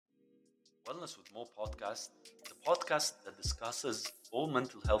Wellness with Mo podcast, the podcast that discusses all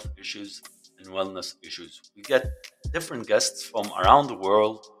mental health issues and wellness issues. We get different guests from around the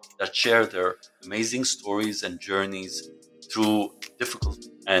world that share their amazing stories and journeys through difficult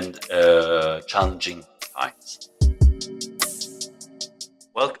and challenging times.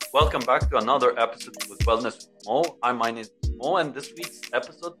 Welcome back to another episode with Wellness with Mo. Hi, my name is Mo, and this week's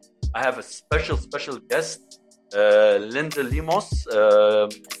episode, I have a special guest, Linda Lemos.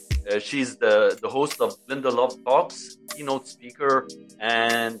 She's the host of Linda Love Talks, keynote speaker,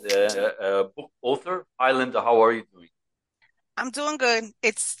 and book author. Hi, Linda. How are you doing? I'm doing good.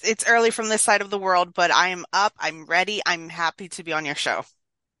 It's early from this side of the world, but I am up. I'm ready. I'm happy to be on your show.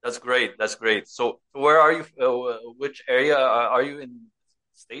 That's great. That's great. So where are you? Which area are you in?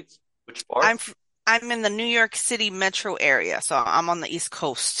 States? Which part? I'm f- I'm in the New York City metro area, so I'm on the East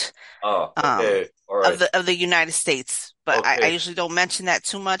Coast Oh, um okay. All of right. the United States. But I Okay. usually don't mention that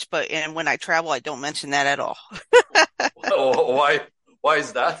too much, but and when I travel, I don't mention that at all. Why? Why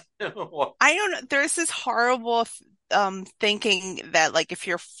is that? I don't know. There's this horrible thinking that like if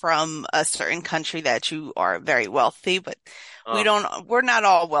you're from a certain country that you are very wealthy, but Uh, we're not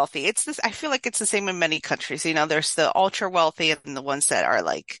all wealthy. It's this, I feel like it's the same in many countries. There's the ultra wealthy and the ones that are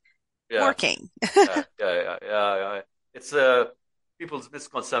like yeah. working. Yeah. It's people's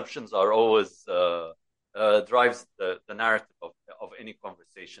misconceptions are always drives the narrative of any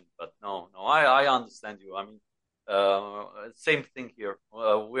conversation. But no, I understand you. I mean, same thing here.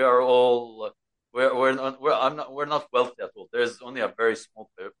 We are all we're not wealthy at all. There's only a very small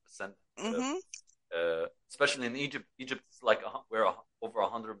percent, Hmm. especially in Egypt. Egypt is like over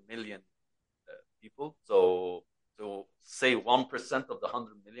 100 million people. So say 1% of the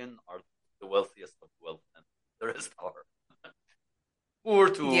 100 million are the wealthiest of wealth, and the rest are poor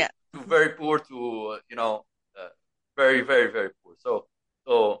Yeah. to very poor to very poor. So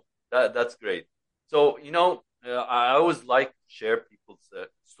that's great. So I always like to share people's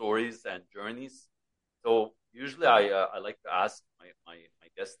stories and journeys. So usually I like to ask my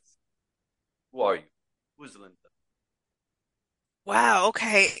guests, who are you? Who's Linda? Wow.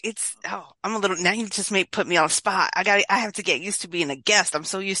 Okay. I'm a little, now you just may put me on a spot. I have to get used to being a guest. I'm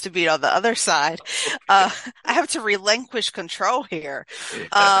so used to being on the other side. Okay. Uh, I have to relinquish control here.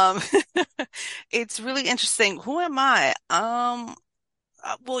 Um, it's really interesting. Who am I? Yeah,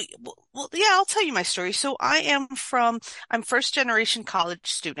 I'll tell you my story. I'm first generation college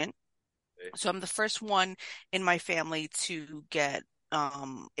student. Okay. So I'm the first one in my family to get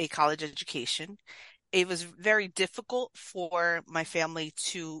a college education. It was very difficult for my family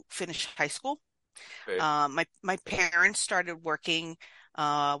to finish high school. Okay. My parents started working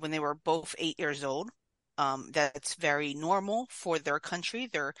when they were both 8 years old. That's very normal for their country.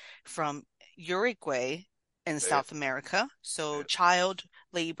 They're from Uruguay in Okay. South America, so Okay. child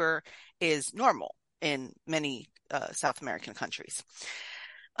labor is normal in many South American countries.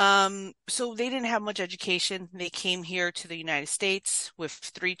 So they didn't have much education. They came here to the United States with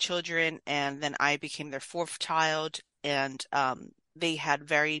three children, and then I became their fourth child. And they had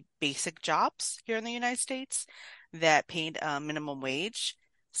very basic jobs here in the United States that paid minimum wage.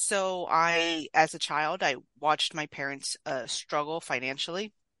 So as a child, I watched my parents struggle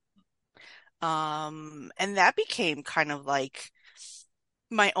financially. And that became kind of like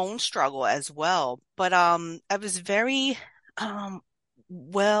my own struggle as well. But I was very um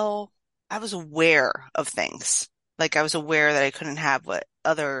well, I was aware of things. Like I was aware that I couldn't have what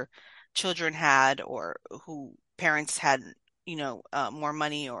other children had or who parents had, more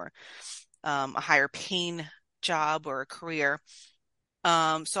money or a higher paying job or a career.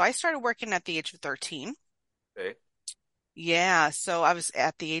 So I started working at the age of 13. Okay. Yeah, so I was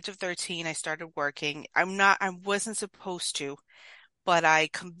at the age of 13, I started working. I wasn't supposed to, but I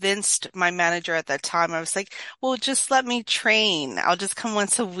convinced my manager at that time. I was like, well, just let me train. I'll just come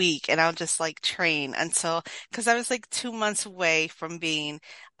once a week and I'll just like train until, because I was like 2 months away from being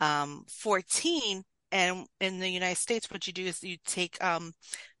 14. And in the United States, what you do is you take,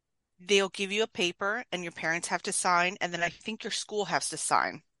 they'll give you a paper and your parents have to sign. And then I think your school has to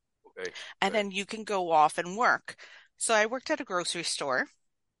sign. Okay. And Okay. then you can go off and work. So I worked at a grocery store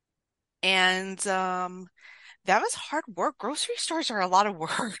and that was hard work. Grocery stores are a lot of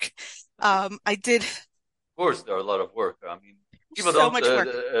work. I did Course, there are a lot of work. I mean, so much work.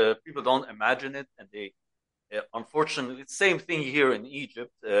 people don't imagine it, and they unfortunately it's the same thing here in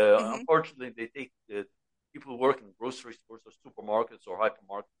Egypt. Hmm. Unfortunately, they take people who work in grocery stores or supermarkets or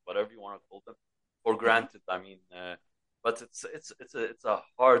hypermarkets, whatever you want to call them, for Hmm. granted. I mean, but it's a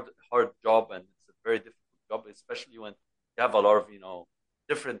hard job, and it's a very difficult job, especially when you have a lot of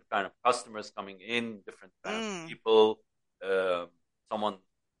different kind of customers coming in, different kind of Mm. people. Um, Someone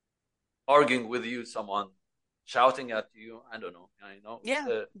arguing with you, someone shouting at you. I don't know. Yeah,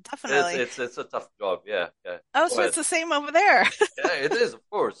 it's definitely. it's a tough job. Yeah, yeah. Oh, Go so it's ahead. the same over there. Yeah, it is. Of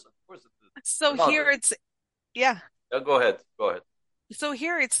course it is. So You're not. here it's yeah. Yeah, go ahead. Go ahead. So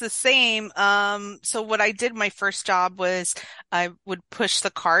here it's the same. So what I did my first job was I would push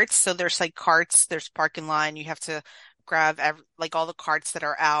the carts. So there's like carts, there's parking line. You have to grab like all the carts that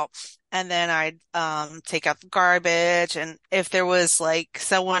are out, and then I'd take out the garbage. And if there was like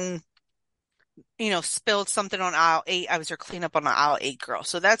someone, spilled something on aisle eight, I was your cleanup on the aisle eight girl.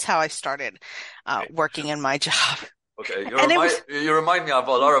 So that's how I started Okay. working in my job. Okay. And it was You remind me of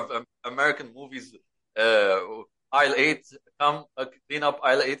a lot of American movies. Uh, aisle eight, come clean up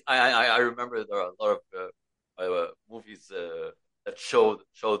aisle eight. I remember there are a lot of movies that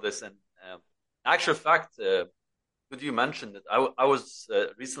show this. And actual fact, could you mention that I was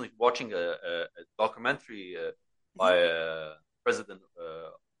recently watching a documentary Mhm, by President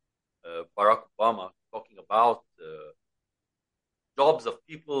Barack Obama talking about jobs of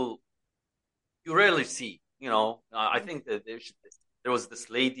people you rarely see. I mhm, think that there was this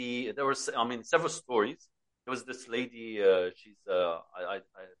lady. There was, I mean, several stories. There was this lady. I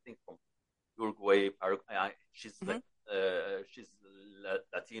think from Uruguay, Paraguay. mhm, She's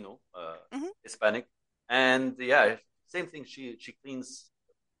Latino, mhm, Hispanic, and yeah, same thing. She cleans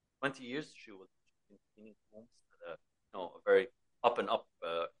 20 years. She was cleaning homes, a very up and up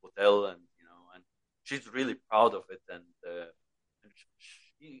hotel, and and she's really proud of it. And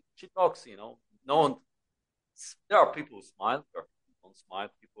she talks. No one. There are people who smile. There are people who don't smile.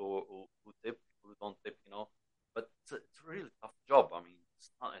 People who tip. People who don't tip. But it's a really tough job. I mean,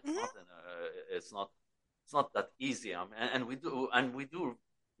 mhm. it's not that easy. I mean, and we do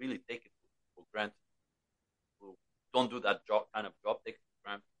really take it for granted. Who don't do that job kind of job, take it for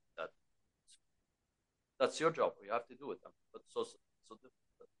granted that that's your job. You have to do it. I mean, but so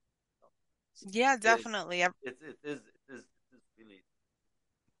difficult. Yeah, It, definitely. it is really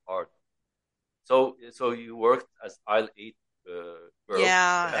hard. So you worked as aisle eight girl.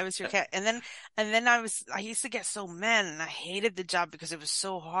 Yeah, Yeah. I was your cat. And then I used to get so mad and I hated the job because it was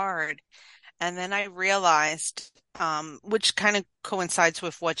so hard. And then I realized, which kind of coincides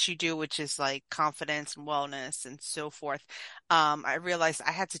with what you do, which is like confidence and wellness and so forth. I realized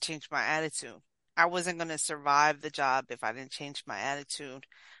I had to change my attitude. I wasn't going to survive the job if I didn't change my attitude.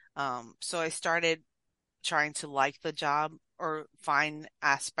 So I started trying to like the job or find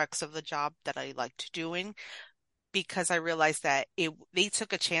aspects of the job that I liked doing because I realized that they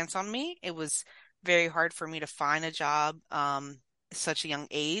took a chance on me. It was very hard for me to find a job at such a young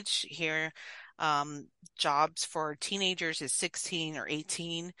age here. Um, Jobs for teenagers is 16 or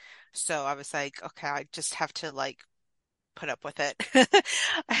 18. So I was like, okay, I just have to like put up with it.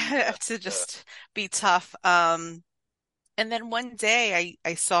 I Yeah, have to yeah. just be tough. And then one day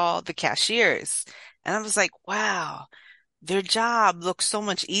I saw the cashiers and I was like, wow, their job looks so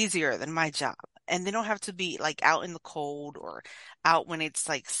much easier than my job. And they don't have to be like out in the cold or out when it's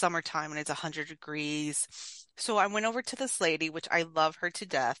like summertime and it's 100 degrees. So I went over to this lady, which I love her to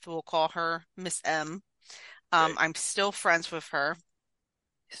death. We'll call her Miss M. Okay. I'm still friends with her,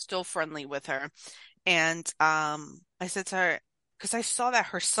 still friendly with her. And I said to her, because I saw that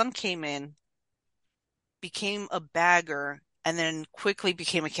her son came in, became a bagger, and then quickly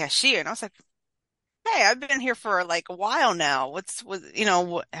became a cashier. And I was like, hey, I've been here for like a while now.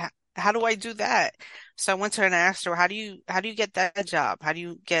 How do I do that? So I went to her and asked her, how do you get that job? How do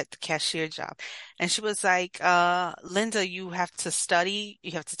you get the cashier job? And she was like, Linda, you have to study,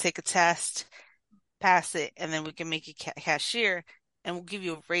 you have to take a test, pass it, and then we can make you cashier and we'll give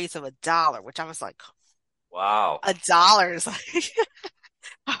you a raise of $1, which I was like, Wow. $1 is like,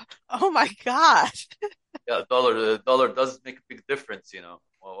 oh my gosh. Yeah, dollar does make a big difference.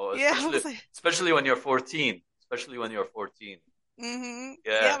 Well, Yeah, I especially was like, especially when you're 14. Especially when you're 14.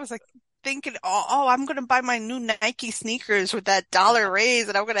 Yeah, Yeah. I was like thinking, oh, I'm gonna buy my new Nike sneakers with that dollar raise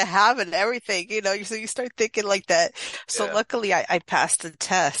and I'm gonna have it and everything, So you start thinking like that. So Yeah. luckily I passed the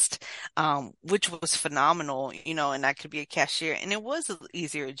test, which was phenomenal, and I could be a cashier and it was an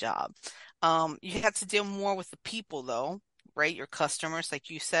easier job. You had to deal more with the people though, right? Your customers, like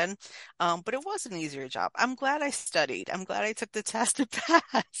you said. But it was an easier job. I'm glad I studied. I'm glad I took the test and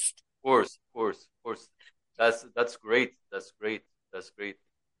passed. Of course. Of course. Of course. That's great. That's great. That's great.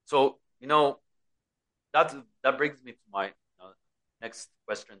 So that that brings me to my next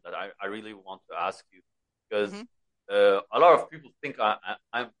question that I really want to ask you, because Hmm. a lot of people think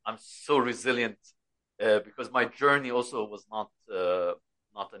I'm so resilient, because my journey also was not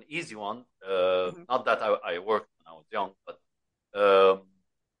an easy one. Hmm. Not that I worked when I was young, but um,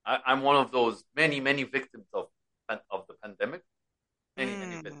 I'm one of those many victims of the pandemic. Many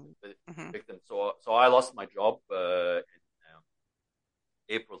Hmm. victims. so I lost my job in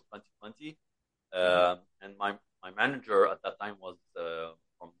April 2020, Hmm. and my manager at that time was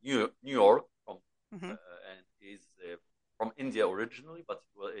from New York, Hmm. and he's from India originally, but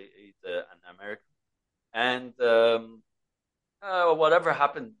he's an American. And whatever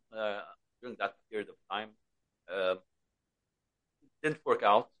happened during that period of time uh, didn't work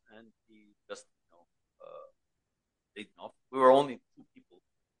out, and he just laid me off. We were only two people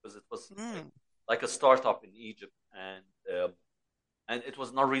because it was Mm. like a startup in Egypt, and it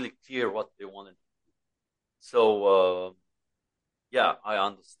was not really clear what they wanted. So yeah, I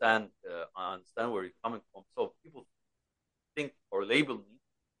understand where you're coming from. So people think or label me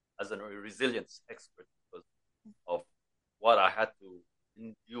as a resilience expert because of what I had to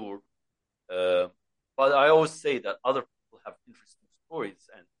endure. Uh, but I always say that other people have interesting stories,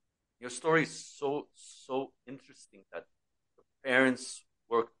 and your story is so interesting that your parents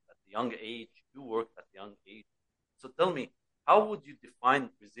worked at a young age, you worked at a young age. So tell me, how would you define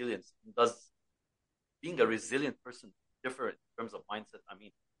resilience? Does being a resilient person differ in terms of mindset? I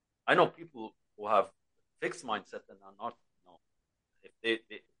mean, I know people who have fixed mindset and are not, if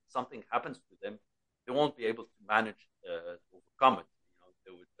if something happens to them, they won't be able to manage to overcome it.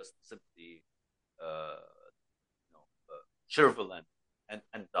 They would just simply uh, shrivel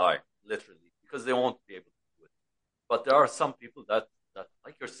and die literally because they won't be able to do it. But there are some people that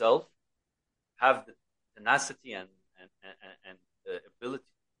like yourself have the tenacity and the ability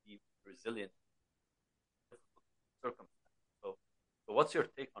to be resilient in difficult circumstances. So what's your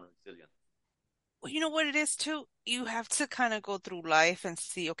take on resilience? Well, you know what it is too? You have to kind of go through life and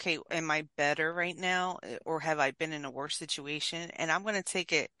see, okay, am I better right now, or have I been in a worse situation? And I'm going to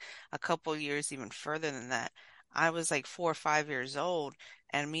take it a couple years even further than that. I was like 4 or 5 years old,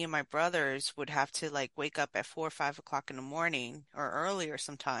 and me and my brothers would have to like wake up at 4 or 5 o'clock in the morning or earlier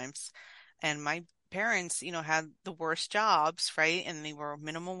sometimes. And my parents, had the worst jobs, right? And they were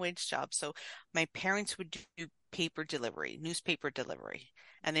minimum wage jobs. So my parents would do paper delivery, newspaper delivery,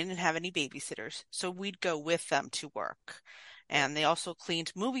 and they didn't have any babysitters. So we'd go with them to work. Yeah, And they also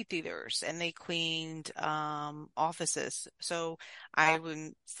cleaned movie theaters and they cleaned offices. So I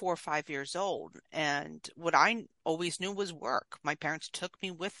was 4 or 5 years old. And what I always knew was work. My parents took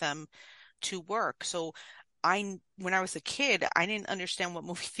me with them to work. So when I was a kid, I didn't understand what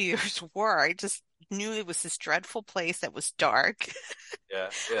movie theaters were. I just knew it was this dreadful place that was dark. yeah,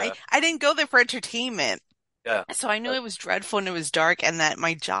 I, yeah, I didn't go there for entertainment. yeah, So I knew yeah, it was dreadful and it was dark, and that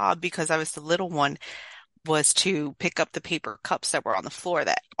my job, because I was the little one, was to pick up the paper cups that were on the floor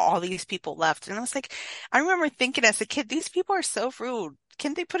that all these people left. And I was like, I remember thinking as a kid, these people are so rude.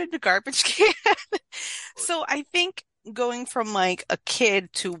 Can they put in the garbage can? of course. So I think going from like a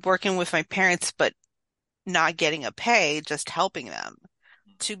kid to working with my parents, but not getting a pay, just helping them,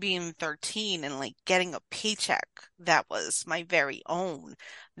 Mm, to being 13 and like getting a paycheck that was my very own.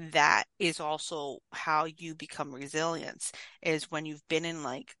 That is also how you become resilient, is when you've been in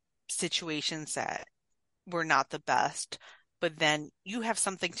like situations that were not the best, but then you have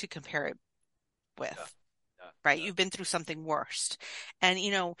something to compare it yeah, with, yeah, right? yeah, You've been through something worse. And,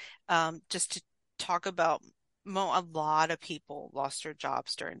 just to talk about a lot of people lost their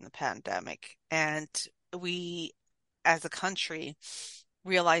jobs during the pandemic. And we, as a country,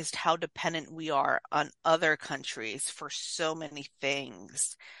 realized how dependent we are on other countries for so many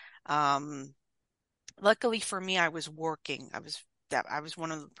things. Um, Luckily for me, I was working. I was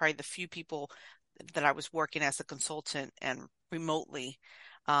one of probably the few people that I was working as a consultant and remotely.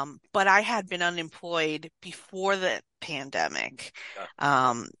 But I had been unemployed before the pandemic. yeah.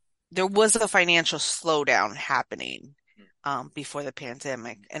 Um, there was a financial slowdown happening Mm, before the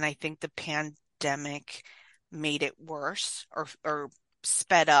pandemic, and I think the pandemic made it worse, or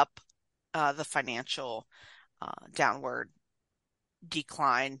sped up the financial downward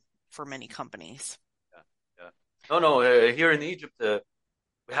decline for many companies. yeah, yeah. No, no. Here in Egypt,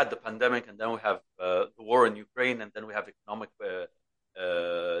 we had the pandemic, and then we have the war in Ukraine, and then we have economic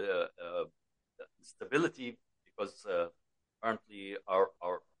instability because currently our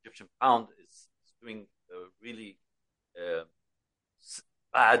Egyptian pound is doing really uh,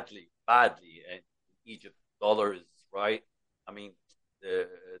 badly, and in Egypt dollar is right. I mean, the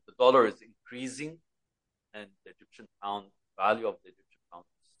the dollar is increasing, and the Egyptian pound value of the Egyptian pound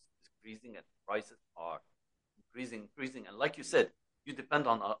is increasing, and prices are increasing. And like you said, you depend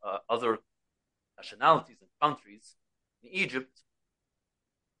on other nationalities and countries. In Egypt,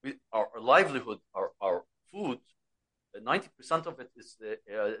 our livelihood, our food, 90% of it is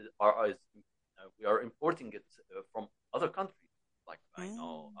we are importing it from other countries. Like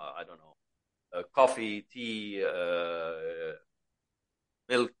Mm. I don't know, coffee, tea,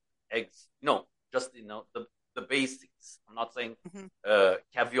 milk, eggs. the basics. I'm not saying Hmm.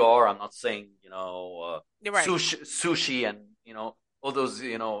 caviar. I'm not saying You're right. sushi and all those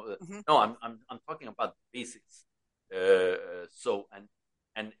Hmm. no, I'm talking about basics. So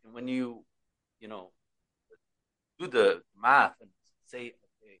and when you know do the math and say,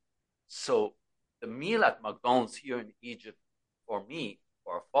 okay, so the meal at McDonald's here in Egypt for me,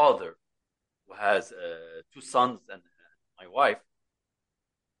 for a father who has two sons and my wife,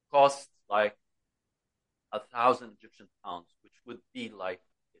 costs like 1,000 Egyptian pounds, which would be like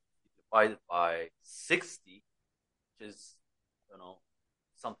if you divided by 60, which is I don't know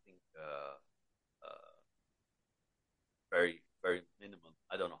something very very minimum.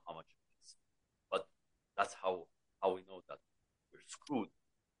 I don't know how much it is, but that's how we know that we're screwed.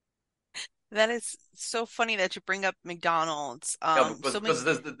 That is so funny that you bring up McDonald's. Yeah, because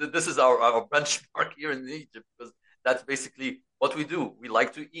this is our benchmark here in Egypt, because that's basically what we do. We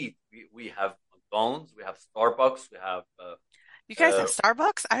like to eat. We have McDonald's, we have Starbucks, we have You guys uh, have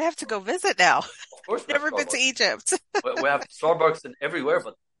Starbucks? I have to go visit now. of course we have Never been to Starbucks. Egypt. We have Starbucks in everywhere,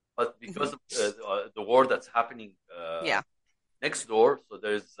 but because Hmm. of the war that's happening Yeah. next door, so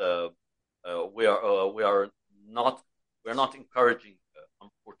there's we are not we're not encouraging.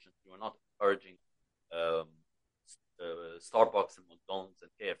 Unfortunately, we're not encouraging um, Starbucks and McDonald's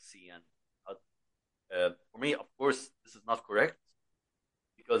and KFC and for me, of course, this is not correct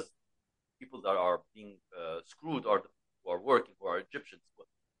because people that are being screwed are the people who are working, who are Egyptians, who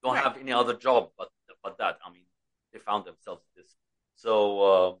don't Right. have any other job but that. I mean, they found themselves this.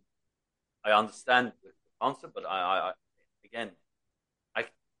 So I understand the concept, but I again, I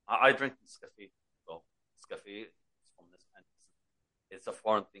I drink Nescafe, so Nescafe is from this, and it's a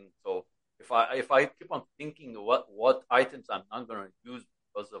foreign thing. So if I keep on thinking what items I'm not going to use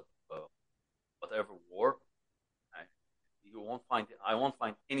because of whatever war, I, you won't find I won't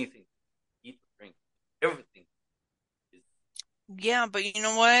find anything to eat or drink. Everything is, Yeah, but you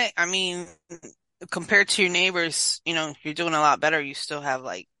know what? I mean, compared to your neighbors, you're doing a lot better. You still have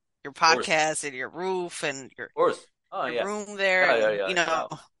like your of course, podcast and your roof and of course. Oh your yeah, room there, yeah, yeah, and yeah,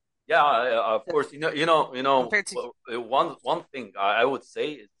 yeah. Yeah, of course. compared to. One thing I would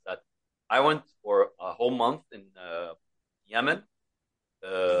say is that I went for a whole month in Yemen, Mhm.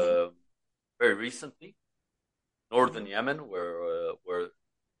 uh, very recently, northern Mhm. Yemen, where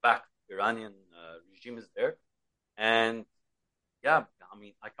back Iranian regime is there, and yeah, I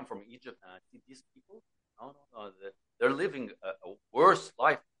mean, I come from Egypt and I see these people. No, no, no, they're living a worse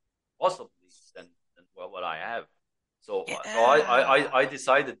life possibly than what I have. So Yeah. I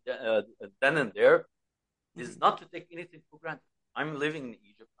decided then and there is Mhm. not to take anything for granted. I'm living in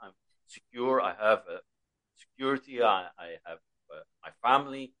Egypt. I'm secure. I have security. I have my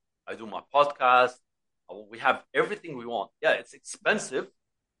family. I do my podcast. We have everything we want. Yeah, it's expensive,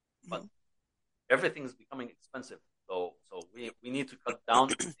 but Mhm. everything is becoming expensive. So we need to cut down.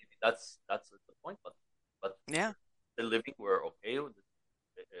 Maybe that's the point. But Yeah. the living we're okay with.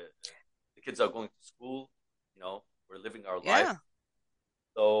 The kids are going to school. We're living our life. Yeah.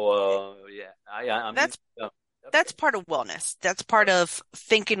 So yeah, I mean That's yeah, that's part of wellness. That's part of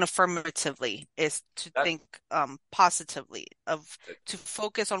thinking affirmatively is to that think positively of to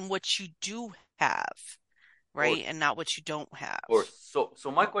focus on what you do have, right? course, And not what you don't of have. course.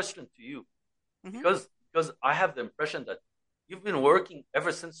 So my question to you, Hmm. because I have the impression that you've been working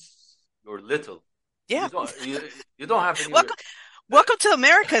ever since you're little. Yeah. You don't have any. Welcome, welcome to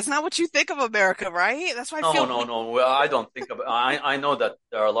America. It's not what you think of America, right? That's why I No, feel no, no. Well, I don't think about. I know that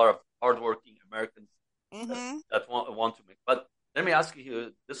there are a lot of hardworking Americans hmm. that want to make. But let me ask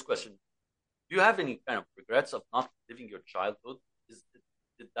you this question: do you have any kind of regrets of not living your childhood?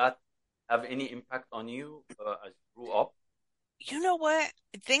 Did that have any impact on you as you grew up? You know what?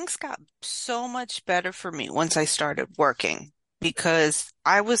 Things got so much better for me once I started working because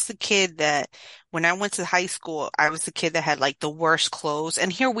I was the kid that when I went to high school, I was the kid that had like the worst clothes.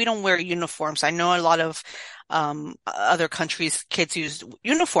 And here we don't wear uniforms. I know a lot of other countries, kids use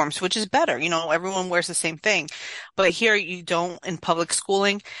uniforms, which is better. Everyone wears the same thing. But here you don't in public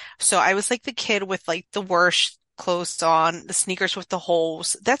schooling. So I was like the kid with like the worst clothes on, the sneakers with the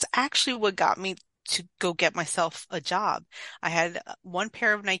holes. That's actually what got me to go get myself a job. I had one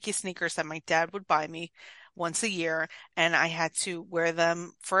pair of Nike sneakers that my dad would buy me once a year, and I had to wear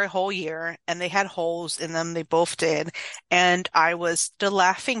them for a whole year, and they had holes in them. They both did. And I was the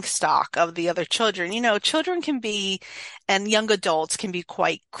laughing stock of the other children. Children can be, and young adults can be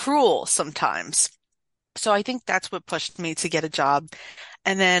quite cruel sometimes. So I think that's what pushed me to get a job.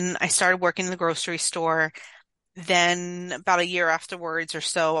 And then I started working in the grocery store. Then about a year afterwards or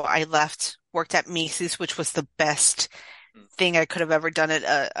so, I left, worked at Macy's, which was the best. Mm. thing I could have ever done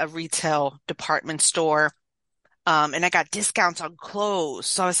at a retail department store. And I got discounts on clothes.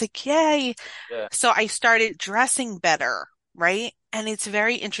 So I was like, yay. Yeah, So I started dressing better, right? And it's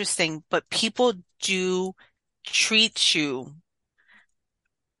very interesting, but people do treat you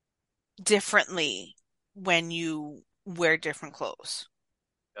differently when you wear different clothes.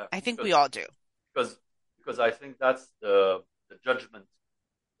 yeah, I think we all do. because because I think that's the judgment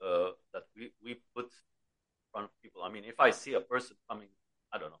that we put in front of people. I mean, if I see a person coming,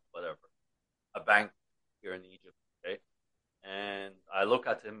 I don't know, whatever, a bank here in Egypt, okay, and I look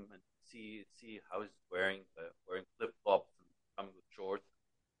at him and see how he's wearing flip flops and coming with shorts.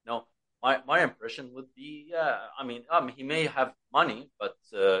 No, my impression would be, yeah. I mean, he may have money, but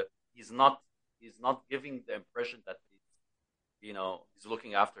he's not giving the impression that he's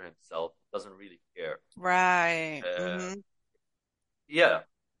looking after himself. Doesn't really care. Right. Uh, Hmm. yeah,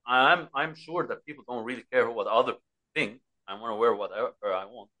 I'm sure that people don't really care what other people think. I want to wear whatever I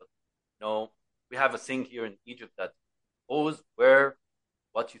want, but we have a thing here in Egypt that always wear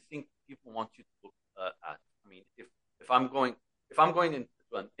what you think people want you to look at. I mean, if I'm going into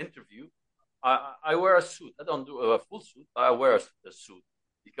an interview, I wear a suit. I don't do a full suit. I wear a suit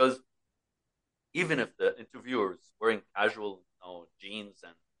because even if the interviewer is wearing casual, jeans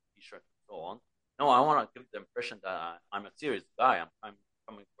and t-shirt and so on, no, I want to give the impression that I'm a serious guy. I'm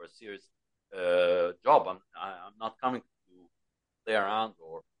coming for a serious job. I'm not coming to play around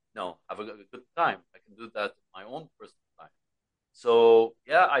or no have a good time. I can do that in my own personal time. So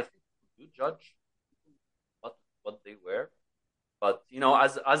yeah, I think people do judge what they wear, but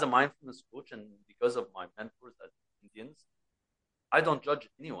as a mindfulness coach and because of my mentors as Indians, I don't judge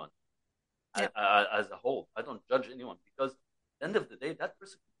anyone Yeah. as a whole. I don't judge anyone because at the end of the day, that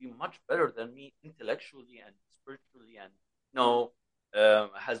person could be much better than me intellectually and spiritually, and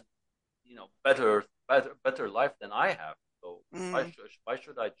has better life than I have. So Mm. why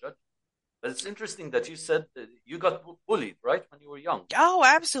should I judge? But it's interesting that you said that you got bullied, right, when you were young. Oh,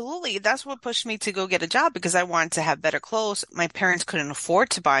 absolutely. That's what pushed me to go get a job because I wanted to have better clothes. My parents couldn't afford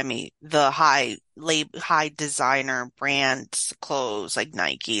to buy me the high designer brands clothes like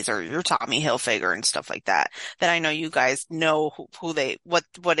Nikes or your Tommy Hilfiger and stuff like that. That I know you guys know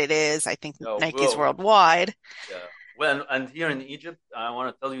what it is. I think Yeah, Nike's well, worldwide. yeah. Well, and here in Egypt, I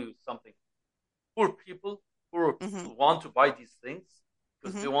want to tell you something. Poor Hmm. people want to buy these things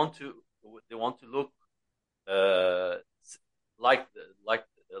because Hmm. they want to look uh, like like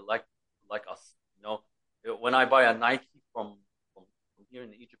like us. When I buy a Nike from here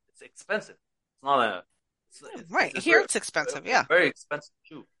in Egypt, it's expensive. It's not a Right. it's Here very it's expensive. Yeah. very expensive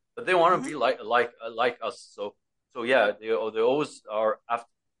shoe, but they want to Hmm. be like us. So yeah, they always are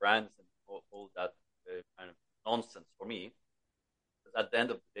after brands and all that kind of nonsense for me. But at the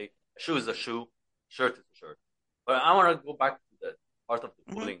end of the day, a shoe is a shoe, shirt is a shirt. But I want to go back to the part of the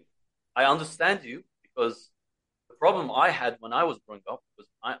Hmm. bullying. I understand you because the problem I had when I was growing up was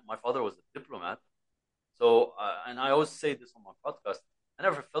my father was a diplomat. So, and I always say this on my podcast, I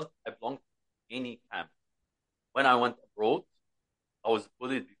never felt I belonged to any camp. When I went abroad, I was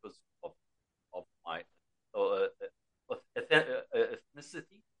bullied because of my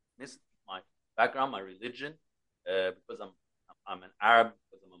ethnicity, my background, my religion, because I'm an Arab,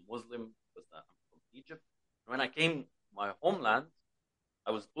 because I'm a Muslim, because I'm from Egypt. And when I came to my homeland,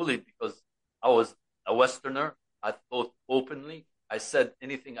 I was bullied because I was a Westerner. I thought openly. I said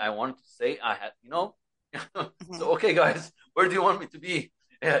anything I wanted to say. I had. Hmm. So okay, guys, where do you want me to be?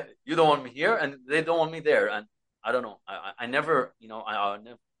 Yeah, you don't want me here, and they don't want me there, and I don't know. I never, I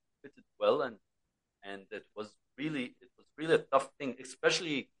never fitted well, and it was really a tough thing,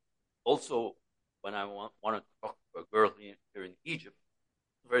 especially also when I wanted to talk to a girl here in Egypt.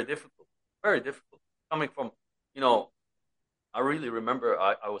 Very difficult, very difficult. Coming from, you know, I really remember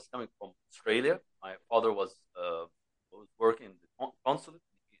I was coming from Australia. My father was working in the consulate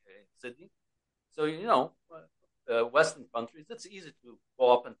in Sydney. So Western countries, it's easy to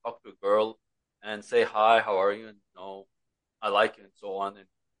go up and talk to a girl and say hi, how are you, and I like you, and so on, and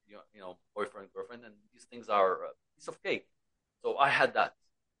boyfriend, girlfriend, and these things are a piece of cake. So I had that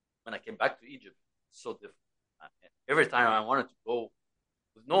when I came back to Egypt. So different. Every time I wanted to go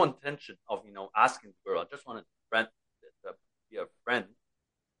with no intention of asking the girl, I just wanted to be a friend.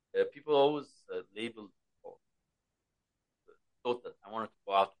 People always labeled or thought that I wanted to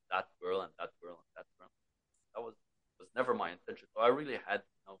go out with that girl and that girl and that girl. That was never my intention. So I really had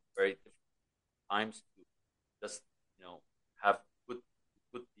very different times to just have good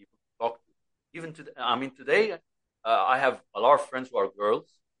good people to talk to. Even today, I mean today, I have a lot of friends who are girls,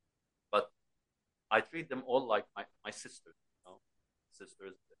 but I treat them all like my sisters.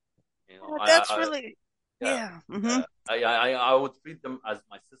 Sisters. Oh, I, that's I really yeah, Yeah. Hmm. yeah. I would treat them as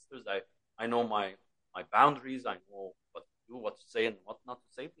my sisters. I know my boundaries. I know what to do, what to say, and what not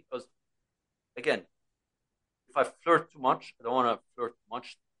to say. Because again, if I flirt too much, I don't want to flirt too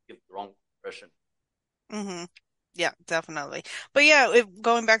much to give the wrong impression. Hmm. Yeah, definitely. But yeah,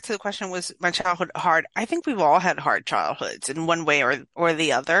 going back to the question, was my childhood hard? I think we've all had hard childhoods in one way or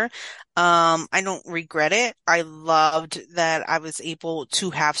the other. I don't regret it. I loved that I was able to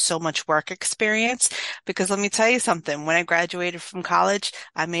have so much work experience because let me tell you something, when I graduated from college,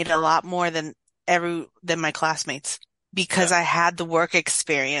 I made a lot more than my classmates because Yeah, I had the work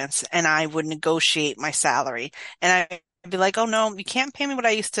experience and I would negotiate my salary. And I'd be like, "Oh no, you can't pay me what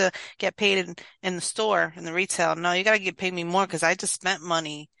I used to get paid in the store, in the retail. No, you got to get paid me more because I just spent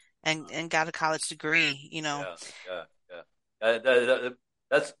money and got a college degree, you know." yeah, yeah, yeah.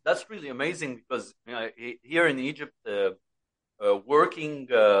 That's really amazing because here in Egypt, working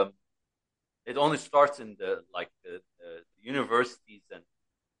it only starts in the the universities and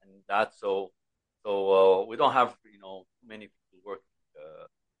that. So we don't have many people working,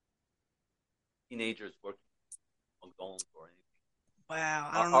 teenagers working at McDonald's or anything. Wow,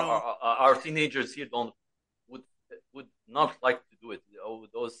 I Our, don't our, know. our, our teenagers here don't would would not like to do it.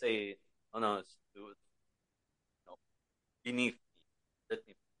 They'll say, "No, no, it's beneath me. Let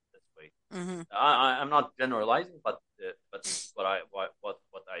me put it this way." Hmm. I'm not generalizing, but this is what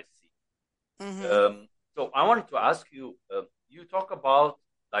I see. Hmm. So I wanted to ask you. You talk about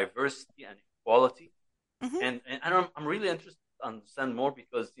diversity and equality, Hmm. and I'm really interested to understand more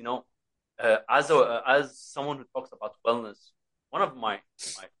because as someone who talks about wellness, one of my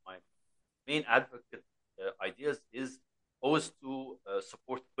main advocate ideas is always to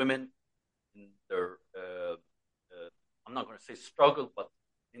support women in their I'm not going to say struggle, but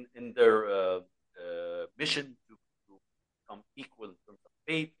in their mission to become equal in terms of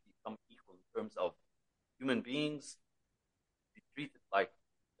pay, become equal in terms of human beings, be treated like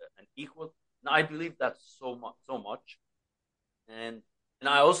an equal. And I believe that so much, and and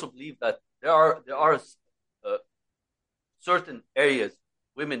I also believe that there are certain areas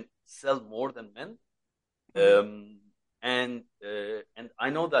women sell more than men, Hmm. and I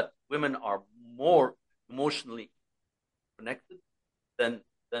know that women are more emotionally connected than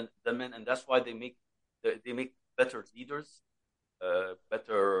than men, and that's why they make better leaders,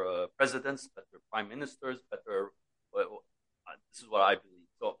 better presidents, better prime ministers, better. This is what I believe.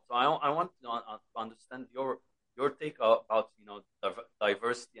 So I want to understand your take about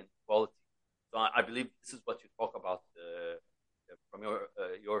diversity and equality. So I believe this is what you talk about from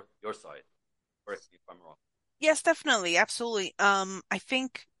your side. Correct me if I'm wrong. Yes, definitely. Absolutely. I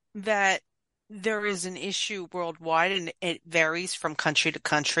think that there is an issue worldwide and it varies from country to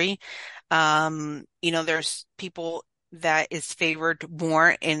country. There's people that is favored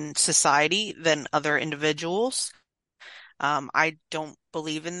more in society than other individuals. I don't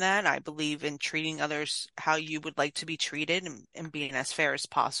believe in that. I believe in treating others how you would like to be treated and being as fair as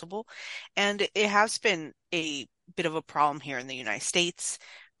possible. And it has been a bit of a problem here in the United States.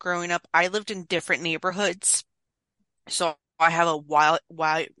 Growing up, I lived in different neighborhoods, so I have a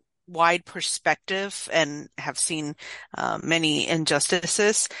wide perspective and have seen many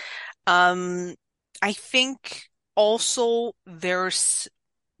injustices. Um, I think also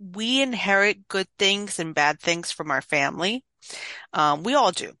we inherit good things and bad things from our family. We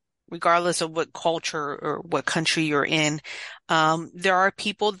all do, regardless of what culture or what country you're in. There are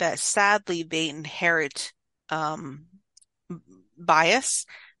people that sadly they inherit um, bias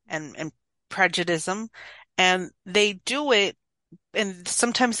and prejudice, and they do it, and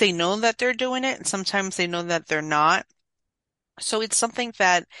sometimes they know that they're doing it, and sometimes they know that they're not. So it's something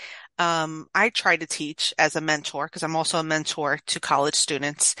that I try to teach as a mentor, because I'm also a mentor to college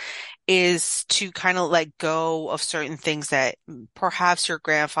students, is to kind of let go of certain things that perhaps your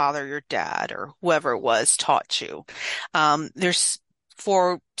grandfather, your dad, or whoever it was taught you.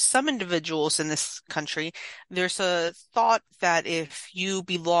 For some individuals in this country, there's a thought that if you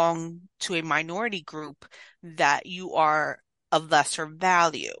belong to a minority group, that you are of lesser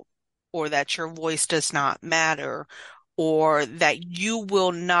value, or that your voice does not matter, or that you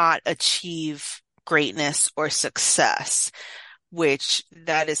will not achieve greatness or success, which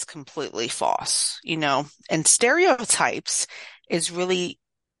that is completely false. And stereotypes is really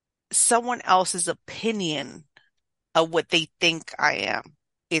someone else's opinion of what they think I am.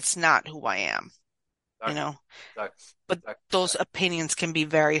 It's not who I am, you Exactly, know, exactly, but exactly. those opinions can be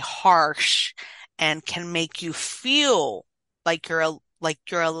very harsh and can make you feel like you're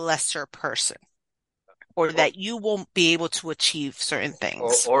a lesser person or Or that you won't be able to achieve certain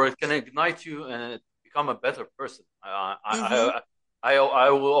things. or it can ignite you and become a better person. Hmm. I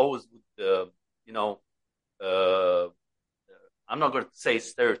will always would you know uh, I'm not going to say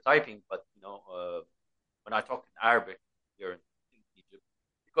stereotyping, but when I talk in Arabic here in Egypt,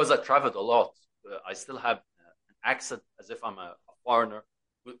 because I traveled a lot, I still have an accent as if I'm a foreigner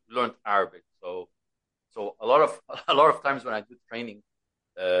who learned Arabic. So a lot of a lot of times when I do training,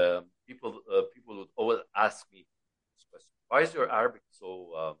 people would always ask me this question: why is your Arabic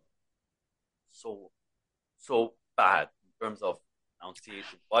so so bad in terms of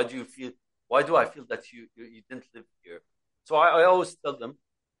pronunciation? Why do you feel? Why do I feel that you didn't live here? So I always tell them,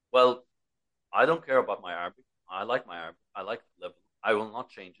 well, I don't care about my Arabic. I like my Arabic. I like the level. I will not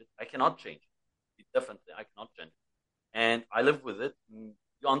change it. I cannot change it. Definitely, I cannot change it. And I live with it.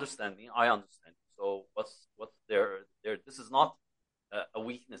 You understand me. I understand. So what's there? This is not a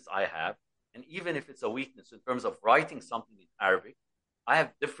weakness I have. And even if it's a weakness in terms of writing something in Arabic, I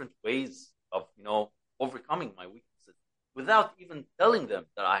have different ways of overcoming my weaknesses without even telling them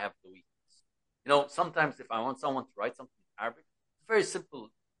that I have the weakness. Sometimes if I want someone to write something in Arabic, it's very simple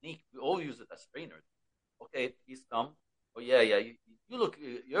technique. We all use it as trainers. Okay, please come. Oh yeah, yeah. You look,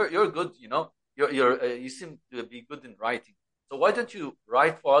 you're good. You seem to be good in writing. So why don't you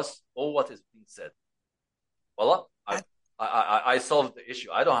write for us all what is being said? Voila, That, I solved the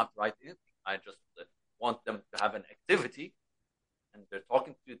issue. I don't have to write anything. I just want them to have an activity, and they're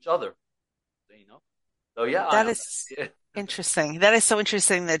talking to each other. So. So yeah, that is yeah. interesting. That is so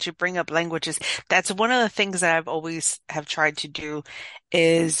interesting that you bring up languages. That's one of the things that I've always have tried to do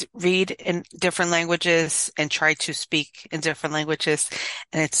is read in different languages and try to speak in different languages.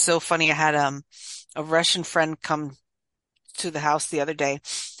 And it's so funny. I had a Russian friend come to the house the other day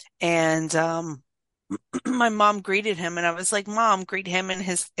and my mom greeted him and I was like, Mom, greet him in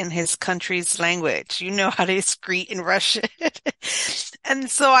his country's language. You know how to greet in Russian. And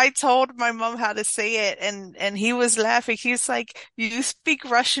so I told my mom how to say it and he was laughing. He's like, you speak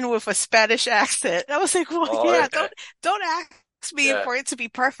Russian with a Spanish accent. I was like, well, Oh yeah, yeah, don't ask me yeah. for it to be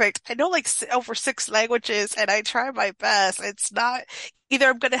perfect. I know like over six languages and I try my best. It's not either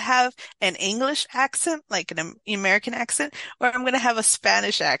I'm going to have an English accent, like an American accent, or I'm going to have a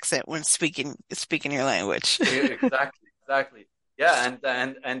Spanish accent when speaking your language. Exactly, exactly. Yeah, and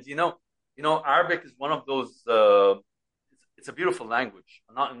Arabic is one of those. It's a beautiful language.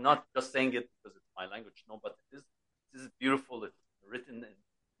 I'm not just saying it because it's my language. No, but it is beautiful. It's written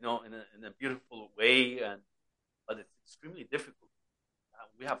in a beautiful way, but it's extremely difficult.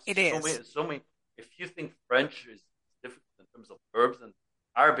 We have It so many is. so many. If you think French is difficult in terms of verbs, and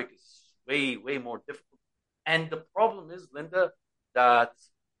Arabic is way more difficult. And the problem is, Linda, that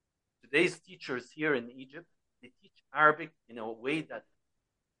today's teachers here in Egypt, they teach Arabic in a way that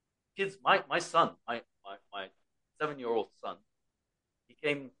kids, my son, my 7-year-old son, he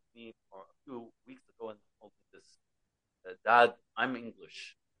came to me for a few weeks ago and told me this, Dad, I'm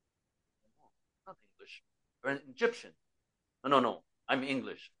English. No, not English. You're an Egyptian. No, no, no. I'm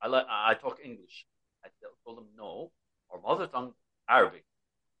English. I talk English. I told him no. Our mother tongue, Arabic,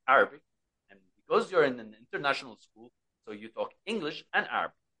 Arabic, and because you're in an international school, so you talk English and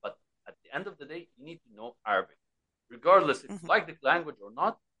Arabic. But at the end of the day, you need to know Arabic, regardless if you Mhm, like the language or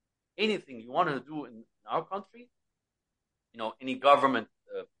not. Anything you want to do in our country, any government,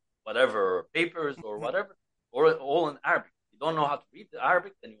 whatever papers or mhm. whatever, or all in Arabic. If you don't know how to read the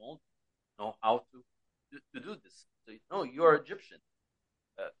Arabic, then you won't know how to do this. So you are Egyptian.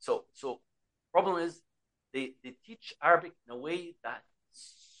 So problem is they teach Arabic in a way that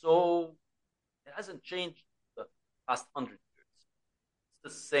so it hasn't changed the past 100 years.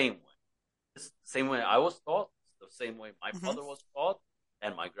 It's the same way. It's the same way I was taught. It's the same way my Mhm. father was taught,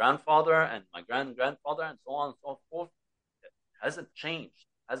 and my grandfather, and my grandfather, and so on and so forth. It hasn't changed.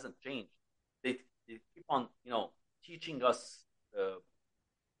 It hasn't changed. They keep on teaching us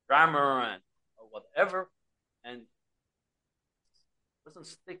grammar and whatever, and it doesn't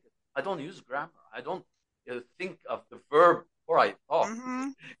stick. I don't use grammar. I don't think of the verb before I talk.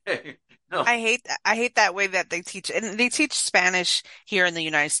 Mhm. No, I hate that way that they teach, and they teach Spanish here in the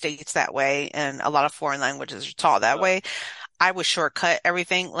United States that way, and a lot of foreign languages are taught that uh, way. I would shortcut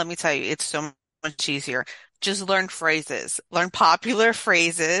everything. Let me tell you, it's so much easier. Just learn phrases, learn popular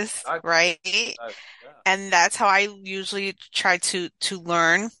phrases, exactly, right? exactly. Yeah, And that's how I usually try to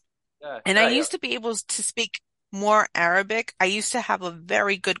learn. yeah, And I yeah, yeah. used to be able to speak more Arabic. I used to have a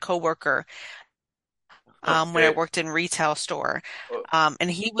very good coworker when I Okay. worked in retail store. Oh,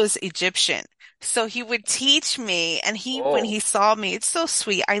 And he was Egyptian. So he would teach me and when oh, he saw me, it's so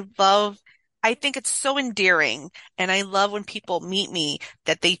sweet. I love I think it's so endearing. And I love when people meet me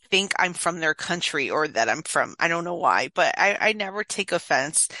that they think I'm from their country or that I'm from, I don't know why, but I never take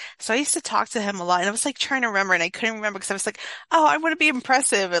offense. So I used to talk to him a lot and I was like trying to remember and I couldn't remember because I was like, oh, I want to be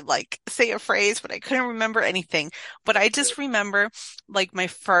impressive and like say a phrase, but I couldn't remember anything. But But I just remember like my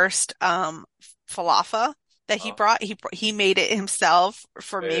first, falafel that he uh, brought. He made it himself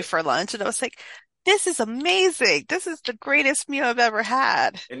for me uh, for lunch. And I was like, this is amazing. This is the greatest meal I've ever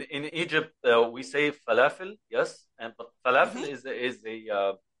had. in Egypt, we say falafel, yes, and but falafel Hmm. is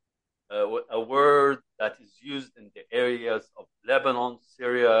a word that is used in the areas of Lebanon,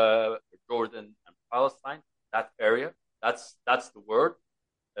 Syria, Jordan, and Palestine. That area, that's the word.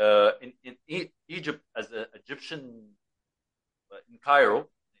 In Egypt, as an Egyptian, in Cairo,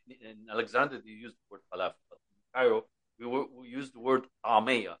 in Alexandria, they use the word falafel, but in Cairo, we use the word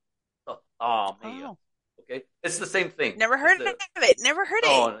tameya. Tameya. Oh. Okay, it's the same thing. Never It's heard the of it. Never heard it.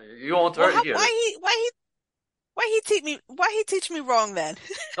 No, you won't Well, hear it. why he teach me wrong then?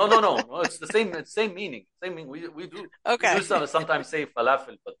 No, no, no, no. It's the same. It's same meaning. Same meaning. We do Okay. sometimes say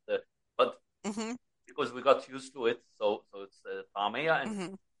falafel, but Hmm. because we got used to it, so it's tameya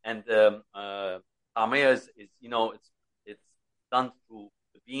Hmm. and tameya is it's done through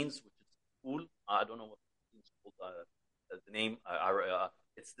the beans, which is cool. I don't know what the beans called. The name.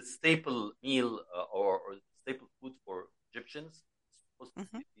 It's the staple meal or the staple food for Egyptians. It's supposed to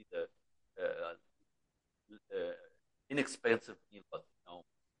Hmm. be the inexpensive meal, but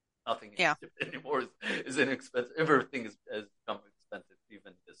nothing in Yeah. Egypt anymore is inexpensive. Everything has become expensive,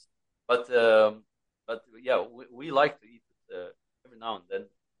 even this. But yeah, we like to eat it every now and then.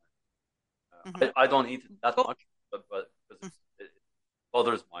 Hmm. I don't eat it that Go. much, but because it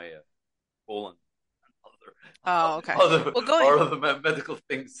bothers my colon Oh, and okay. other Well, going or other medical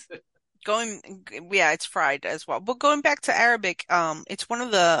things. going yeah, it's fried as well. But going back to Arabic, it's one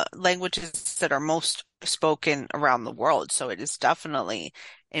of the languages that are most spoken around the world, so it is definitely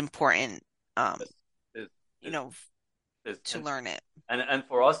important, um, Yes, it is, it you is, know, it is. to learn it. And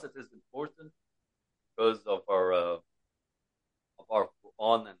for us it is important because of our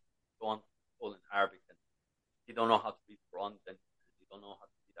Quran and so on, all in Arabic. And if you don't know how to read Quran, then you don't know how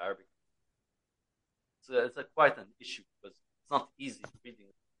to read Arabic. It's quite an issue because it's not easy reading.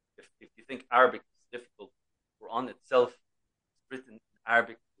 If you think Arabic is difficult, Quran itself is written in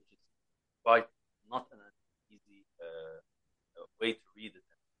Arabic, which is quite not an easy way to read it.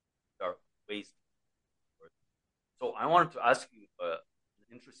 And there are ways to read it. So I wanted to ask you an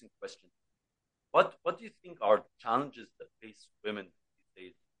interesting question. What do you think are the challenges that face women these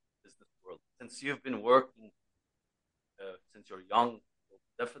days in the business world? Since you've been working since you're young, so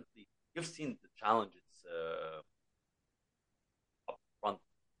definitely you've seen the challenges up front.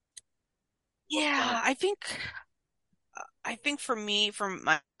 What Yeah, challenges? I think for me, from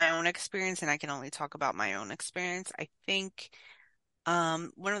my own experience, and I can only talk about my own experience, I think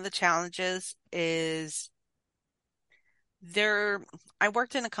one of the challenges is there, I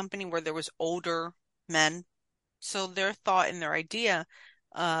worked in a company where there was older men, so their thought and their idea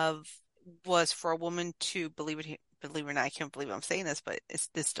of was for a woman to believe it or not, I can't believe I'm saying this, but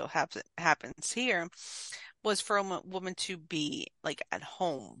this still happens here, was for a woman to be like at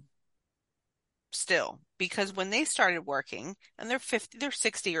home still because when they started working and they're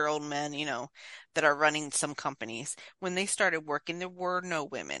 60-year-old men, that are running some companies. When they started working, there were no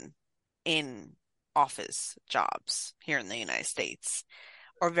women in office jobs here in the United States,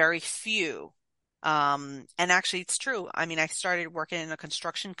 or very few. And actually it's true. I mean, I started working in a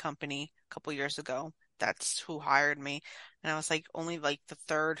construction company a couple years ago. That's who hired me. And I was like only like the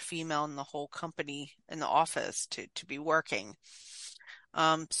third female in the whole company in the office to be working.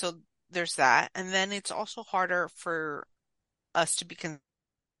 So there's that. And then it's also harder for us to be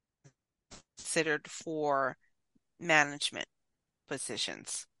considered for management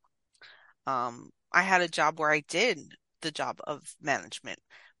positions. I had a job where I did the job of management,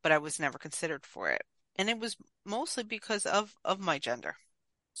 but I was never considered for it. And it was mostly because of my gender.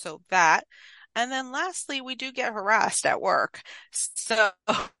 So that. And then lastly, we do get harassed at work. So,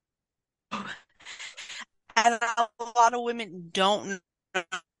 and a lot of women don't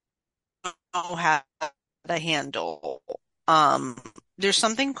know how to handle. Um, there's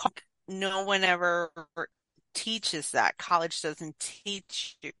something called, no one ever teaches that. College doesn't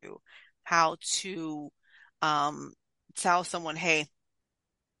teach you how to um tell someone, hey,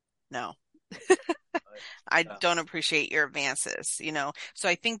 no, Right? I Yeah, don't appreciate your advances. So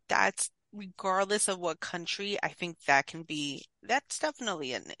I think that's regardless of what country, I think that's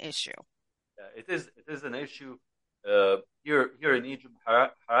definitely an issue. yeah. It is an issue here in Egypt.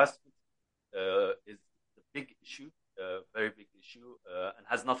 Harassment is a big issue, very big issue, and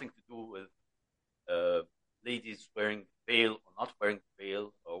has nothing to do with uh, ladies wearing veil or not wearing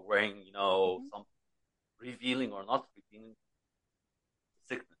veil, or wearing, Hmm. some revealing or not revealing,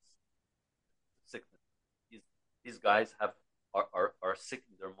 sickness, sickness. These guys are sick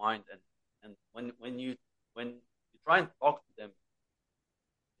in their mind, and when you try and talk to them,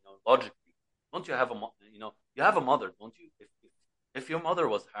 logically, don't you have you have a mother, don't you? If your mother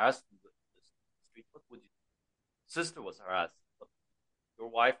was harassed in the street, what would you do? Sister was harassed, what your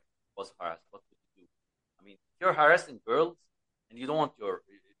wife was harassed, what would you do? I mean, if you're harassing girls and you don't want your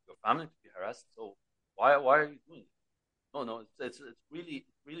family to be harassed, so why are you doing it? No, no, it's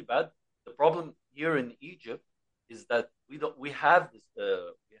really bad. The problem here in Egypt is that we have this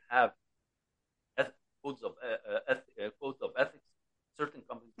we have codes of codes of ethics. Certain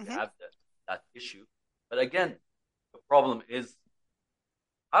companies we Hmm. have that issue, but again, the problem is,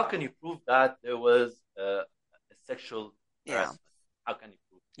 how can you prove that there was a sexual Yeah. harassment? How can you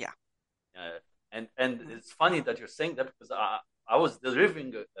prove? Yeah. And Mhm. it's funny that you're saying that, because I was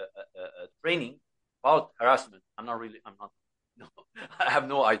delivering a training about harassment. I'm not, no, I have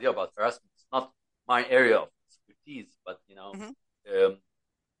no idea about harassment. It's not my area of expertise, but Hmm. um,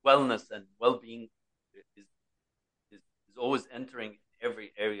 wellness and well-being is, is always entering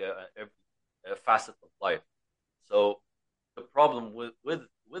every area, every facet of life. So the problem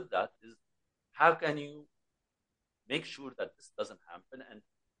with that is, how can you make sure that this doesn't happen, and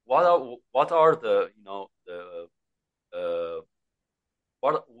what are the uh,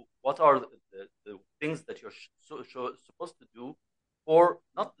 what what are the things that you're supposed to do for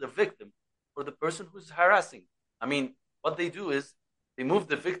not the victim, for the person who's harassing. I mean, what they do is they move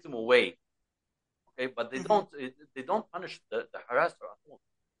the victim away, okay, but Hmm. they don't punish the harasser at all.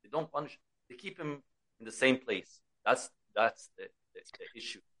 They don't punish. They keep him in the same place. That's the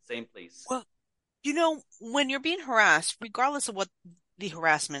issue. Same place. Well, when you're being harassed, regardless of what the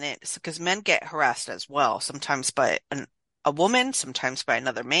harassment is, because men get harassed as well, sometimes by a woman, sometimes by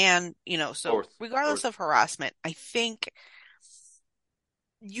another man, Of so course, of regardless course. of harassment, I think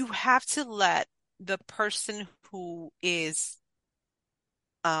you have to let the person who is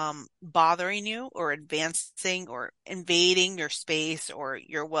bothering you or advancing or invading your space or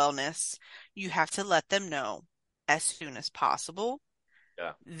your wellness, you have to let them know as soon as possible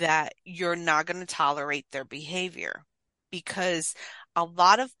Yeah. that you're not going to tolerate their behavior. Because a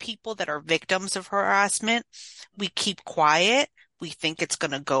lot of people that are victims of harassment, we keep quiet, we think it's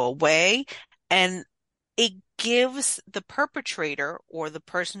going to go away, and it gives the perpetrator or the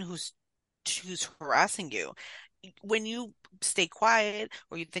person who's harassing you, when you stay quiet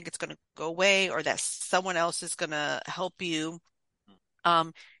or you think it's going to go away or that someone else is going to help you, Mm,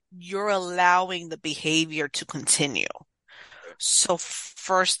 um, you're allowing the behavior to continue. okay. So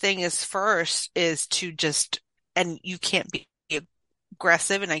first thing is first is to just, and you can't be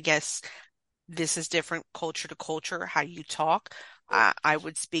aggressive. And I guess this is different culture to culture, how you talk. Of course. I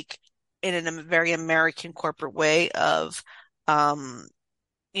would speak in a very American corporate way of, um,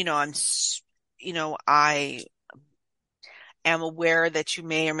 you know, I'm, s- I am aware that you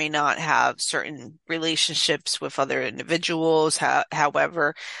may or may not have certain relationships with other individuals.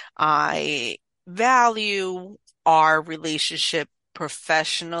 However, I value our relationship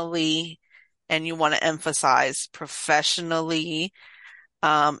professionally, and you want to emphasize professionally,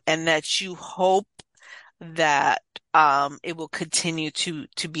 and that you hope that it will continue to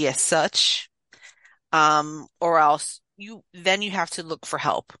be as such, or else you have to look for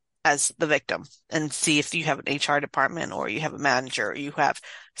help as the victim and see if you have an HR department or you have a manager or you have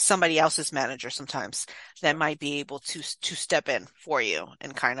somebody else's manager sometimes that Yeah. might be able to step in for you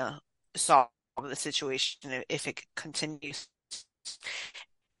and kind of solve the situation if it continues.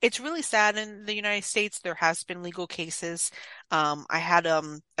 It's really sad in the United States. There has been legal cases. I had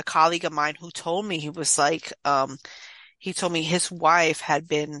a colleague of mine who told me, he told me his wife had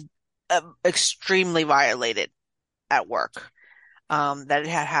been extremely violated at work, that it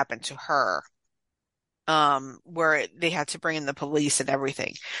had happened to her, where they had to bring in the police and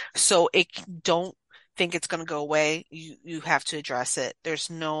everything. So don't think it's going to go away. You have to address it. There's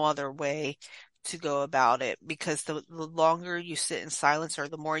no other way to go about it, because the longer you sit in silence or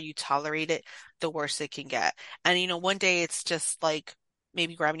the more you tolerate it, the worse it can get. And one day it's just like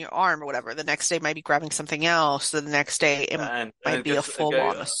maybe grabbing your arm or whatever. The next day might be grabbing something else. The next day it And might it be a gets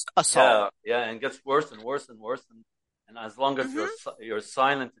full-on assault. yeah, yeah, and it gets worse and worse and worse, and as long as Hmm. you're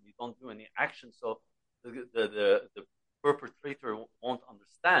silent and you don't do any action, so the perpetrator won't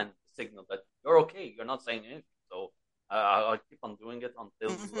understand the signal that you're okay, you're not saying anything, so I'll keep on doing it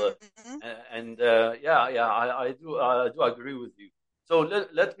until Hmm. yeah, yeah, I do agree with you. So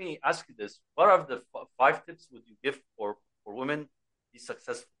let me ask you this: what are the five tips would you give for women to be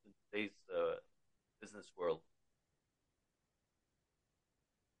successful in today's business world?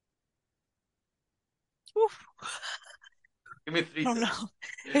 Oof, Give me three I don't tips. know.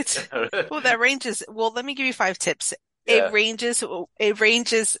 It's well, that ranges. Well, let me give you five tips. Yeah. It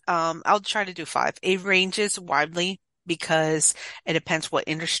ranges, I'll try to do five. It ranges widely because it depends what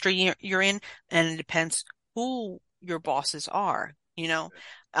industry you're in, and it depends who your bosses are, Okay.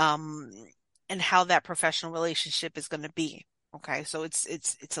 um, and how that professional relationship is going to be. Okay, so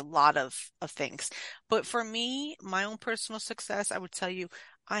it's a lot of things. But for me, my own personal success, I would tell you,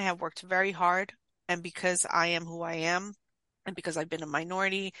 I have worked very hard, and because I am who I am, and because I've been a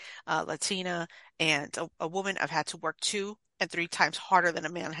minority, Latina, and a woman, I've had to work two and three times harder than a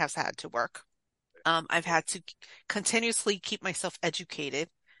man has had to work. I've Okay. had to continuously keep myself educated,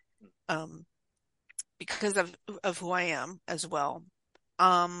 Mm. um, because of who I am as well.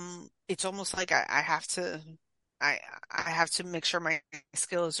 It's almost like I have to, I I have to make sure my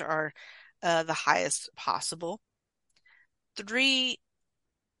skills are the highest possible. Three,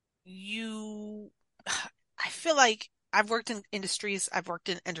 you I feel like I've worked in industries. I've worked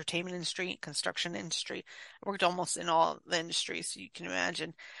in entertainment industry, construction industry. I worked almost in all the industries you can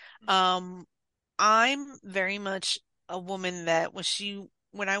imagine. Mm. Um, I'm very much a woman that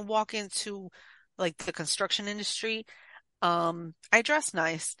when I walk into like the construction industry, I dress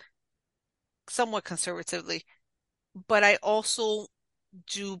nice, somewhat conservatively, but I also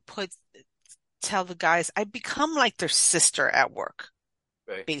do tell the guys I become like their sister at work,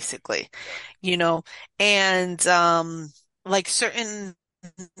 Okay. basically, Yeah. you know, and like certain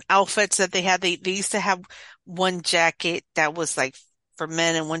outfits that they had, they used to have one jacket that was like for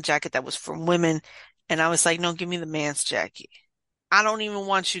men and one jacket that was for women. And I was like, no, give me the man's jacket. I don't even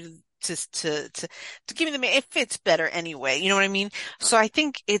want you to give me the man. It fits better anyway. You know what I mean? So I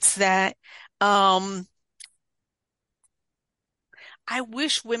think it's that, um, I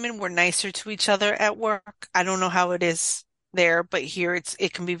wish women were nicer to each other at work. I don't know how it is there, but here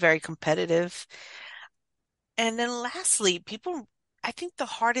it can be very competitive. And then lastly, I think the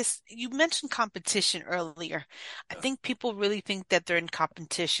hardest, you mentioned competition earlier. I Yeah. think people really think that they're in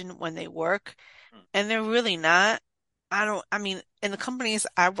competition when they work, Mm. and they're really not. I mean, in the companies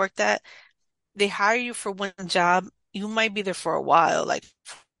I worked at, they hire you for one job. You might be there for a while, like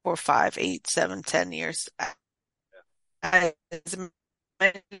 4, 5, 8, 7, 10 years. As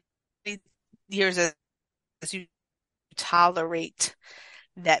many years as you tolerate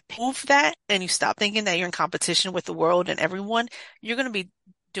that prove that and you stop thinking that you're in competition with the world and everyone, you're going to be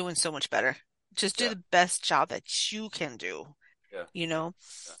doing so much better. Just do Yeah. the best job that you can do, Yeah. you Yeah. know?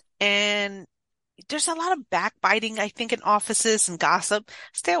 Yeah. And there's a lot of backbiting, I think, in offices and gossip.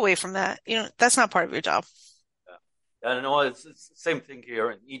 Stay away from that. That's not part of your job. Yeah. Yeah. I know it's the same thing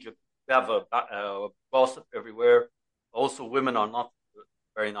here in Egypt. We have a gossip everywhere. Also, women are not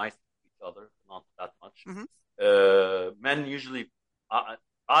very nice to each other, not that much. Hmm. Men usually,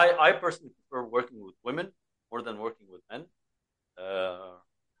 I personally prefer working with women more than working with men. Uh,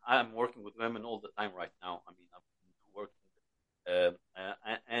 I'm working with women all the time right now. I mean, I'm working,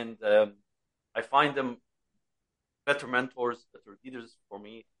 and I find them better mentors, better leaders for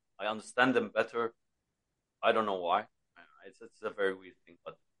me. I understand them better. I don't know why. It's a very weird thing,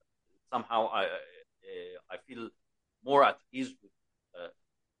 but somehow I feel more at ease with.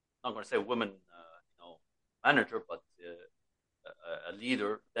 Not going to say women, manager, but a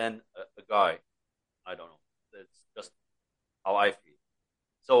leader than a guy. I don't know. It's just how I feel.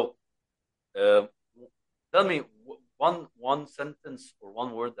 So, uh, tell me one sentence or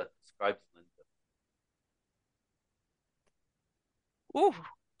one word that describes Linda. Ooh.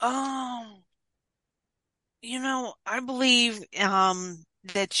 Oh, I believe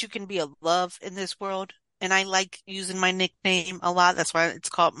that you can be a love in this world. And I like using my nickname a lot. That's why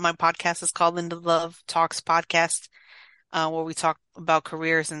my podcast is called Linda Love Talks Podcast, where we talk about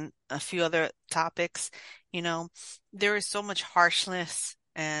careers and a few other topics. You know, there is so much harshness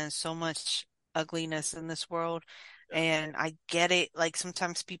and so much ugliness in this world. Yeah, And I get it. Like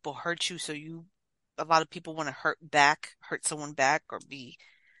sometimes people hurt you, so a lot of people want to hurt someone back or be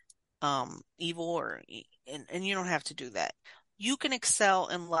evil and you don't have to do that. You can excel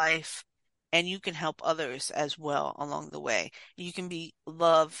in life and you can help others as well along the way. You can be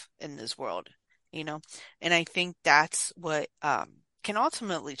love in this world, you know, and I think that's what can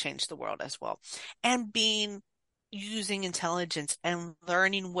ultimately change the world as well. And using intelligence and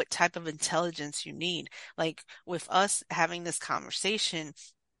learning what type of intelligence you need. Like with us having this conversation,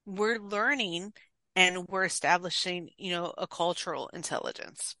 we're learning and we're establishing, a cultural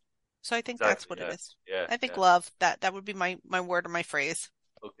intelligence. So I think that's exactly. what it Yeah, is. yeah, I think yeah. love, that would be my word or my phrase.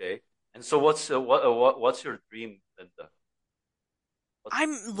 Okay. And so, what's your dream, Linda? What's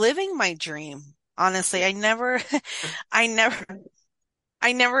I'm living my dream. Honestly, I never, I never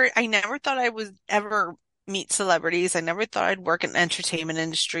thought I would ever meet celebrities. I never thought I'd work in the entertainment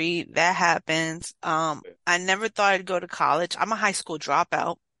industry. That happens. Okay, I never thought I'd go to college. I'm a high school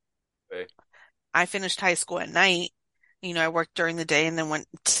dropout. okay, I finished high school at night. I worked during the day and then went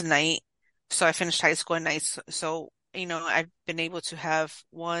to night. So I finished high school at night. So, I've been able to have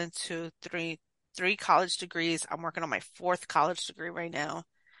one, two, three college degrees. I'm working on my fourth college degree right now.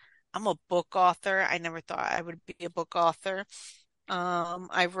 I'm a book author. I never thought I would be a book author.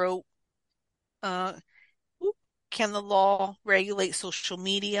 I wrote, uh, Oop, Can the Law Regulate Social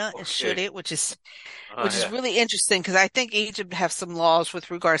Media and Should okay. it? Which is Yeah, really interesting because I think Egypt have some laws with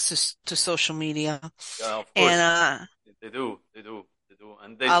regards to social media. yeah. Of And course, they do,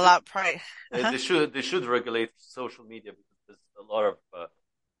 and they a should. lot probably. Uh-huh. They should regulate social media because there's a lot of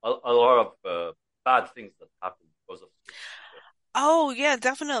a lot of bad things that happen because of social media. Oh yeah,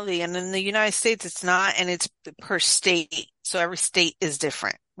 definitely. And in the United States, it's not, and it's per state. So every state is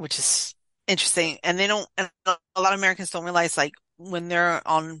different, which is Yeah, interesting. And a lot of Americans don't realize like when they're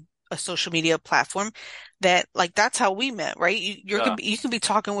on a social media platform that like that's how we met, right? yeah, You can be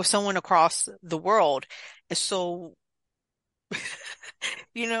talking with someone across the world. And so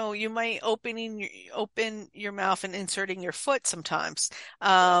you might open your mouth and inserting your foot sometimes.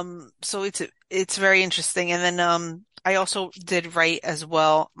 yeah. So it's very interesting. And then I also did write as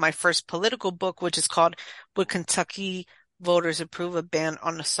well my first political book, which is called Would Kentucky Voters Approve a Ban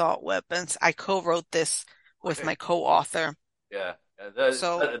on Assault Weapons? I co-wrote this with Okay, my co-author. yeah. Yeah.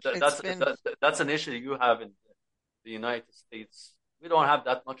 So it's been That's an issue you have in the United States. We don't have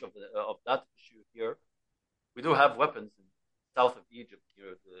that much of that issue here. We do have weapons in south of Egypt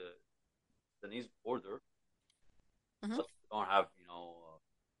near the Sudanese border, Mhm. but we don't have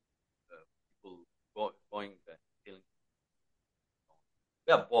people going killing.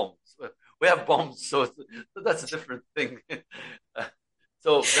 We have bombs. We have bombs, so that's a different thing.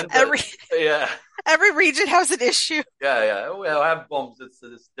 So Linda, every yeah, every region has an issue. yeah, we have bombs.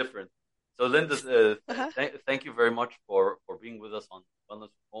 It's different. So Linda, Uh-huh. thank you very much for being with us on Wellness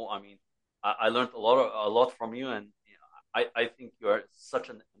Home. I mean, I learned a lot from you, and I think you are such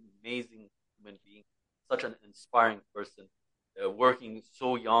an amazing human being, such an inspiring person, working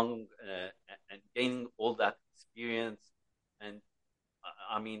so young and gaining all that experience. And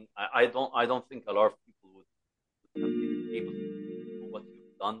I mean, I don't think a lot of people would have been able to do what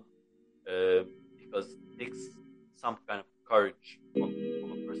you've done, because it takes some kind of courage from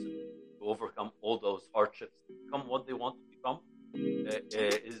a person to overcome all those hardships, become what they want to become.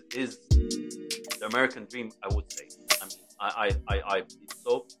 Is the American dream, I would say. I mean, I believe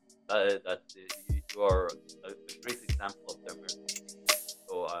so, that you are a great example of the American dream.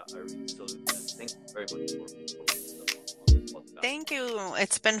 So I really salute you and thank you very much for being with us on this podcast. Thank you.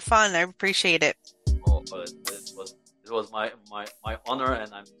 It's been fun. I appreciate it. Oh, it was my honor,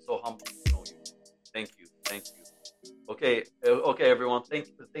 and I'm so humbled to know you. Thank you. Okay, okay, everyone.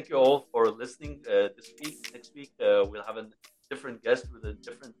 Thank you all for listening this week. Next week we'll have a different guest with a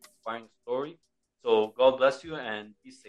different inspiring story. So God bless you and be safe.